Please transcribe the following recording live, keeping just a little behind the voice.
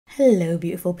Hello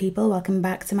beautiful people, welcome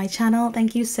back to my channel.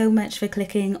 Thank you so much for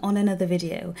clicking on another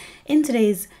video. In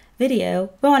today's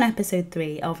video, we're on episode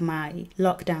 3 of my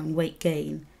lockdown weight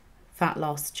gain, fat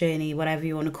loss journey, whatever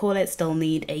you want to call it. Still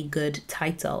need a good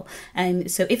title.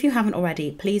 So if you haven't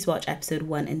already, please watch episode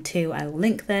 1 and 2. I will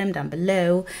link them down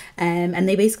below. And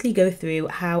they basically go through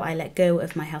how I let go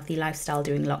of my healthy lifestyle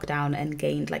during lockdown and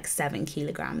gained like 7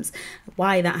 kilograms,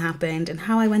 why that happened and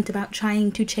how I went about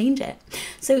trying to change it.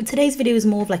 So today's video is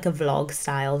more of like a vlog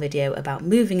style video about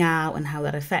moving out and how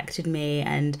that affected me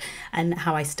and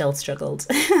how I still struggled,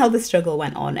 how the struggle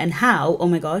went on, and how, oh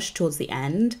my gosh, towards the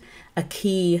end, a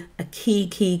key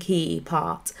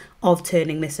part of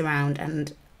turning this around,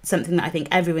 and something that I think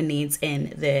everyone needs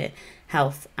in their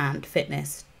health and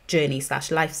fitness journey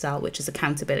 / lifestyle, which is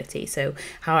accountability. So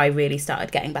how I really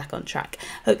started getting back on track.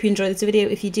 Hope you enjoy this video.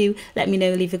 If you do, let me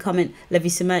know, leave a comment. Love you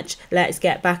so much. Let's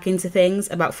get back into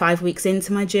things. About 5 weeks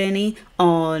into my journey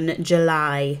on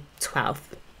July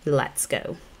 12th. Let's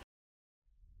go.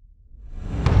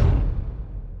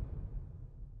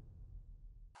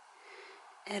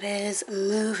 It is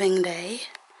moving day.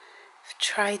 I've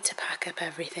tried to pack up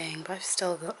everything, but I've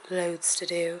still got loads to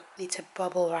do. Need to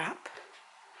bubble wrap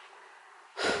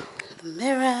the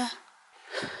mirror.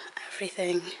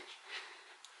 Everything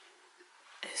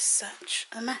is such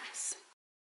a mess.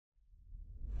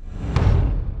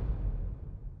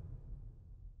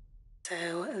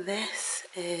 So this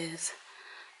is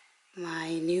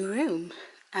my new room.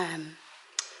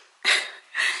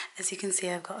 As you can see,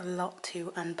 I've got a lot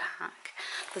to unpack.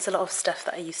 There's a lot of stuff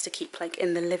that I used to keep like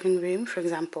in the living room, for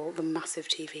example, the massive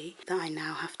TV that I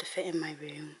now have to fit in my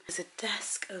room. There's a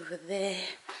desk over there.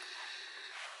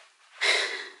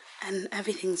 And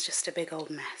everything's just a big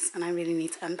old mess and I really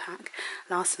need to unpack.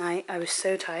 Last night I was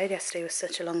so tired, yesterday was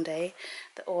such a long day,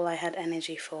 that all I had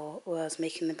energy for was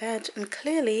making the bed, and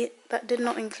clearly that did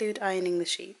not include ironing the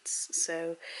sheets.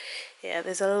 So yeah,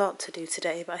 there's a lot to do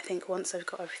today, but I think once I've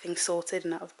got everything sorted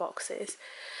and out of boxes,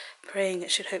 praying it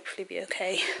should hopefully be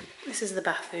okay. This is the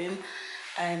bathroom.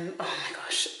 Oh my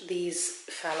gosh, these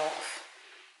fell off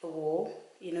the wall.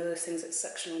 You know those things that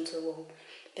suction onto the wall?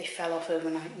 They fell off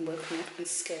overnight and woke me up and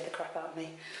scared the crap out of me.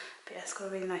 But yeah, it's got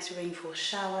a really nice rainfall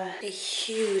shower. A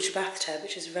huge bathtub,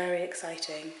 which is very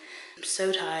exciting. I'm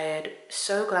so tired.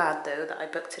 So glad though that I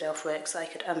booked it off work so I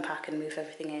could unpack and move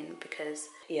everything in, because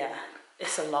yeah,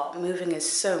 it's a lot. Moving is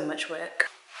so much work.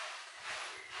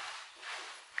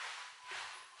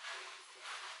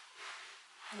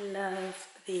 I love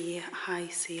the high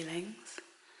ceilings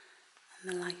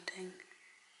and the lighting.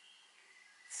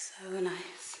 So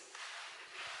nice.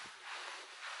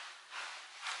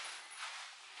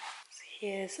 So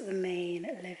here's the main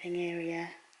living area.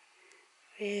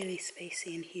 Really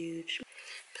spacey and huge.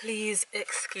 Please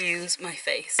excuse my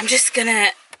face. I'm just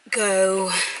gonna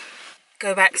go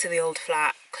back to the old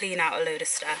flat, clean out a load of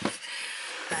stuff.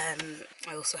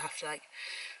 I also have to like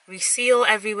reseal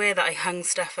everywhere that I hung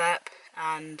stuff up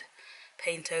and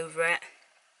paint over it.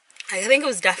 I think it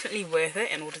was definitely worth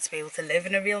it in order to be able to live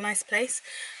in a real nice place,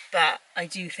 but I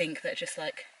do think that just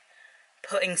like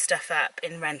putting stuff up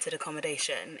in rented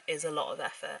accommodation is a lot of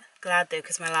effort. Glad though,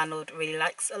 because my landlord really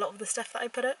likes a lot of the stuff that I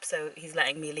put up, so he's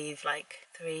letting me leave like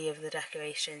 3 of the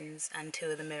decorations and 2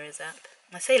 of the mirrors up.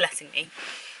 I say letting me,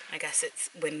 I guess it's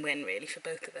win-win really for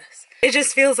both of us. It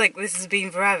just feels like this has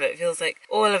been forever. It feels like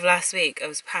all of last week I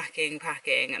was packing,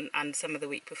 and some of the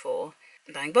week before.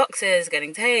 Buying boxes,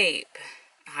 getting tape,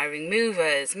 hiring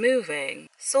movers, moving,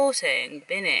 sorting,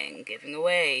 binning, giving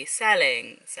away,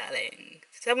 selling.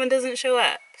 Someone doesn't show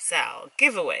up, sell,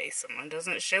 give away, someone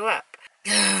doesn't show up.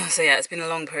 So yeah, it's been a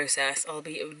long process. I'll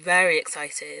be very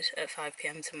excited at 5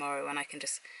 PM tomorrow when I can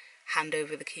just hand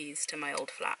over the keys to my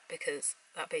old flat, because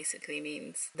that basically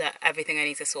means that everything I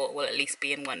need to sort will at least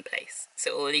be in one place.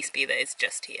 So it will at least be that it's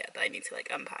just here that I need to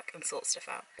like unpack and sort stuff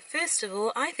out. First of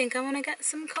all, I think I want to get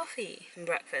some coffee and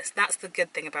breakfast. That's the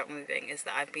good thing about moving, is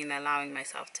that I've been allowing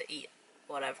myself to eat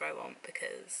whatever I want,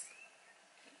 because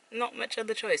not much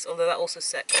other choice, although that also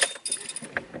sucks.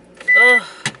 Ugh.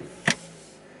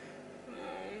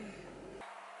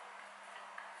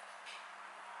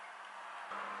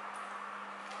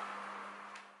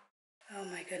 Oh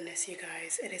my goodness, you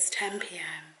guys, it is 10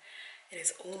 PM. It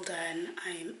is all done.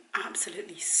 I'm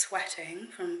absolutely sweating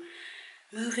from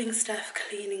moving stuff,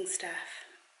 cleaning stuff.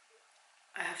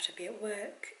 I have to be at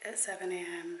work at 7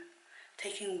 AM.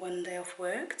 Taking 1 day off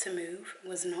work to move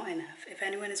was not enough. If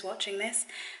anyone is watching this,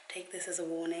 take this as a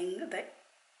warning that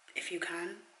if you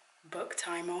can, book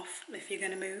time off if you're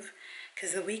going to move,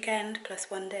 because the weekend plus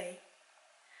 1 day,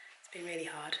 it's been really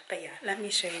hard. But yeah, let me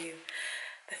show you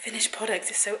The finished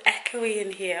product is so echoey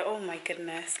in here. Oh my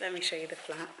goodness. Let me show you the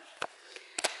flat.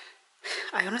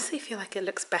 I honestly feel like it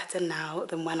looks better now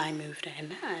than when I moved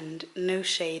in, and no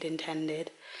shade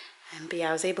intended. But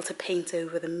yeah, I was able to paint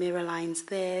over the mirror lines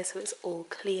there so it's all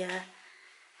clear.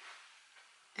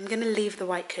 I'm going to leave the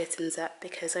white curtains up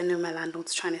because I know my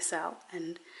landlord's trying to sell,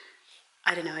 and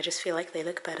I don't know, I just feel like they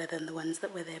look better than the ones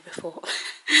that were there before.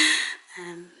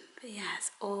 But yeah,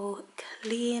 it's all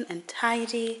clean and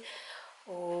tidy.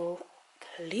 All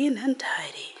clean and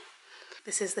tidy.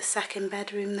 This is the second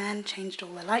bedroom then. Changed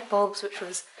all the light bulbs, which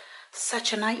was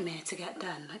such a nightmare to get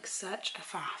done, like such a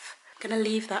faff. I'm gonna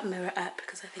leave that mirror up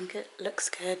because I think it looks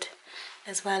good,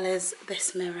 as well as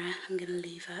this mirror I'm gonna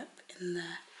leave up in the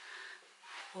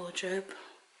wardrobe,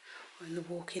 or in the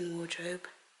walk-in wardrobe.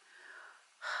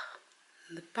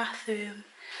 And the bathroom,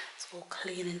 it's all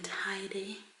clean and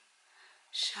tidy.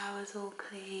 Shower's all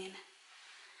clean.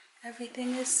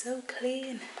 Everything is so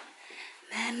clean.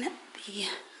 Then the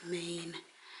main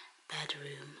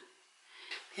bedroom.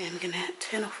 Yeah, I'm gonna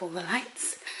turn off all the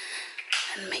lights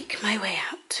and make my way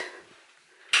out.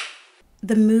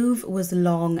 The move was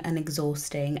long and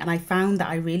exhausting, and I found that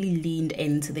I really leaned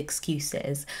into the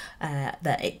excuses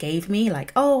that it gave me,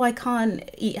 like, oh, I can't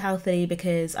eat healthily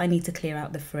because I need to clear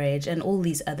out the fridge, and all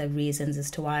these other reasons as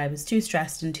to why I was too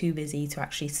stressed and too busy to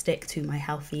actually stick to my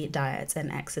healthy diet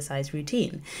and exercise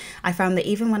routine. I found that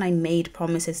even when I made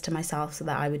promises to myself so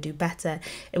that I would do better,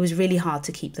 it was really hard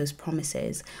to keep those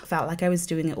promises. I felt like I was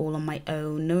doing it all on my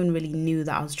own. No one really knew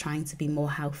that I was trying to be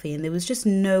more healthy, and there was just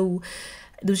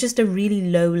a really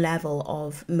low level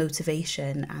of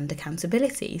motivation and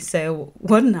accountability. So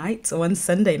one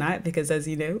Sunday night, because as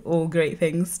you know, all great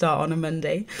things start on a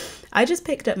Monday, I just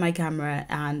picked up my camera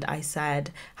and I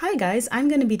said, hi guys, I'm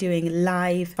going to be doing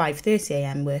live 5:30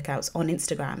 a.m. workouts on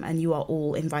Instagram and you are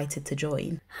all invited to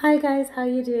join. Hi guys, how are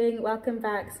you doing? Welcome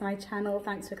back to my channel.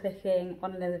 Thanks for clicking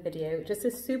on another video. Just a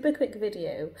super quick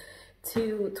video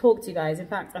to talk to you guys. In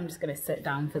fact, I'm just going to sit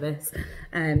down for this.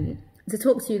 To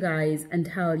talk to you guys and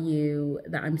tell you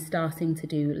that I'm starting to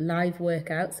do live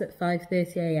workouts at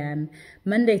 5:30 a.m.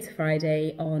 Monday to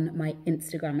Friday on my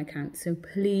Instagram account. So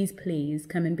please, please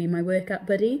come and be my workout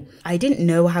buddy. I didn't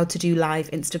know how to do live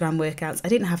Instagram workouts. I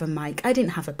didn't have a mic. I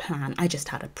didn't have a plan. I just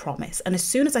had a promise. And as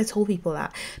soon as I told people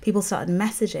that, people started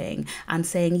messaging and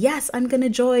saying, yes, I'm going to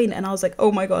join. And I was like,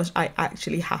 oh my gosh, I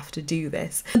actually have to do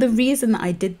this. The reason that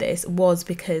I did this was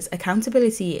because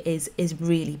accountability is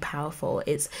really powerful.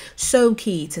 It's so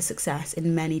key to success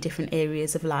in many different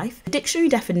areas of life. The dictionary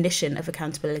definition of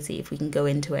accountability, if we can go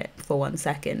into it for 1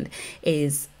 second,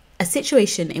 is a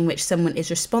situation in which someone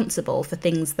is responsible for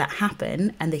things that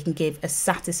happen and they can give a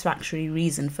satisfactory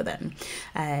reason for them.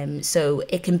 So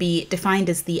it can be defined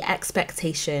as the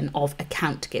expectation of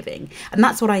account giving. And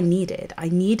that's what I needed. I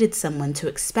needed someone to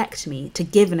expect me to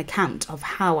give an account of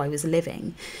how I was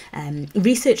living.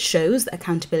 Research shows that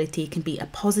accountability can be a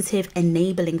positive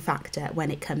enabling factor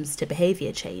when it comes to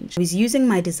behaviour change. I was using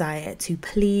my desire to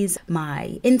please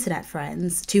my internet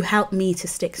friends to help me to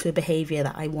stick to a behaviour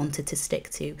that I wanted to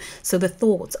stick to. So the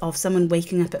thought of someone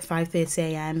waking up at 5:30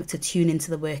 a.m. to tune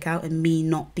into the workout and me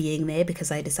not being there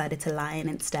because I decided to lie in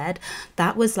instead,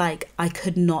 that was like, I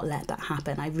could not let that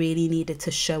happen. I really needed to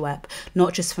show up,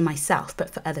 not just for myself, but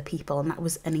for other people. And that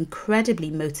was an incredibly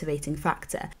motivating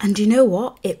factor. And you know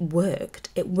what? It worked.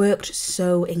 It worked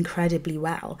so incredibly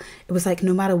well. It was like,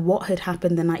 no matter what had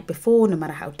happened the night before, no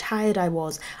matter how tired I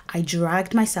was, I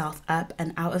dragged myself up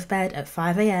and out of bed at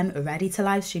 5 a.m, ready to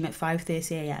live stream at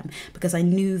 5:30 a.m, because I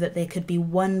knew that there could be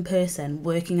one person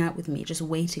working out with me, just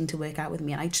waiting to work out with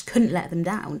me, and I just couldn't let them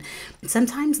down.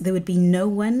 Sometimes there would be no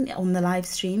one on the live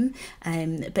stream,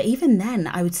 but even then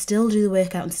I would still do the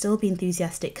workout and still be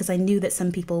enthusiastic because I knew that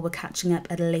some people were catching up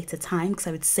at a later time because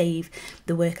I would save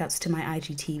the workouts to my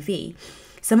IGTV.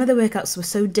 Some of the workouts were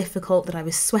so difficult that I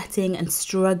was sweating and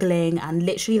struggling and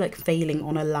literally like failing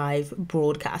on a live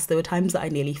broadcast. There were times that I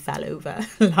nearly fell over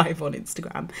live on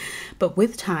Instagram. But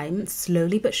with time,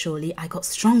 slowly but surely, I got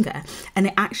stronger and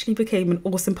it actually became an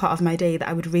awesome part of my day that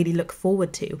I would really look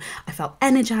forward to. I felt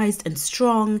energized and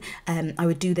strong. I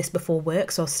would do this before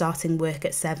work, so I was starting work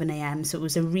at 7 a.m. So it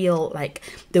was a real,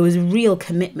 there was a real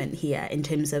commitment here in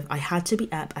terms of I had to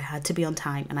be up, I had to be on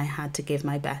time, and I had to give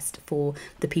my best for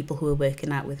the people who were working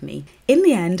working out with me. In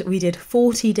the end, we did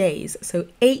 40 days, so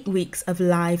 8 weeks of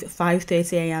live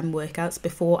 5:30 a.m. workouts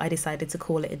before I decided to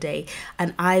call it a day.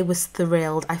 And I was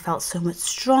thrilled. I felt so much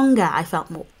stronger. I felt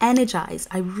more energized.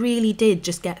 I really did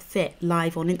just get fit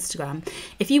live on Instagram.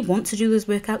 If you want to do those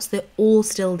workouts, they're all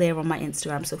still there on my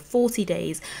Instagram. So 40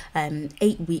 days,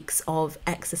 8 weeks of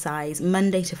exercise,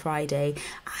 Monday to Friday.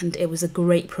 And it was a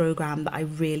great program that I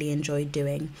really enjoyed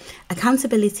doing.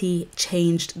 Accountability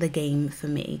changed the game for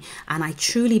me, and I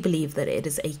truly believe that it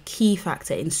is a key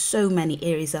factor in so many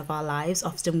areas of our lives.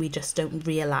 Often we just don't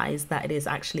realize that it is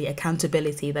actually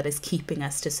accountability that is keeping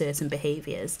us to certain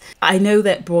behaviors. I know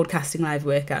that broadcasting live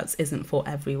workouts isn't for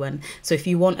everyone, so if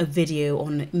you want a video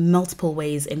on multiple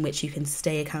ways in which you can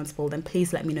stay accountable, then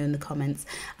please let me know in the comments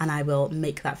and I will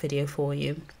make that video for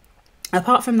you.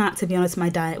 Apart from that, to be honest, my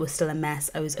diet was still a mess.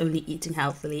 I was only eating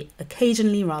healthily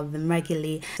occasionally rather than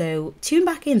regularly. So tune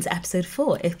back into episode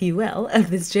 4, if you will, of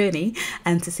this journey,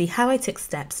 and to see how I took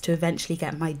steps to eventually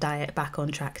get my diet back on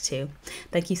track too.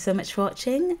 Thank you so much for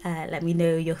watching. Let me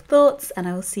know your thoughts and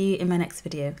I will see you in my next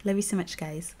video. Love you so much,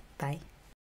 guys. Bye.